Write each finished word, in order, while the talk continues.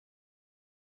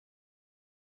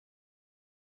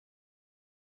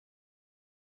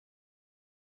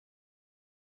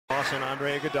Lawson,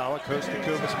 Andre Iguodala, coast to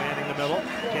Koufos, manning the middle.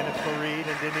 Kenneth Faried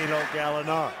and Danilo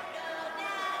Gallinari.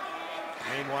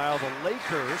 Meanwhile, the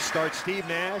Lakers start Steve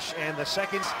Nash, and the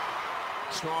second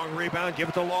strong rebound, give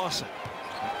it to Lawson.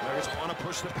 Nuggets want to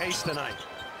push the pace tonight.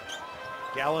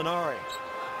 Gallinari,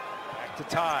 back to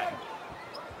Ty.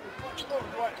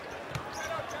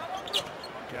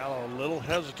 Gallo a little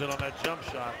hesitant on that jump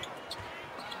shot.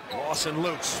 Lawson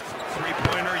loose,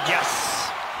 three-pointer,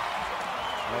 yes!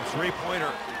 A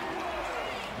three-pointer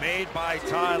made by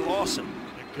Ty Lawson.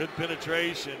 A good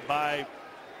penetration by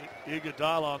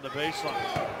Iguodala on the baseline.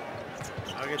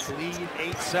 Nuggets lead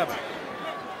 8-7. And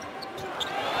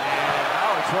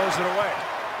Howard throws it away.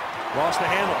 Lost the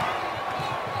handle.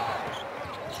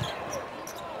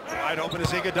 Wide open is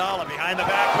Iguodala behind the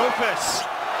back. Koufos.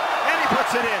 And he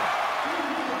puts it in.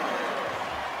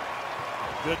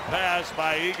 Good pass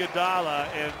by Iguodala,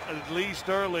 and at least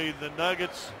early, the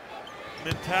Nuggets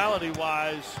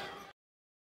mentality-wise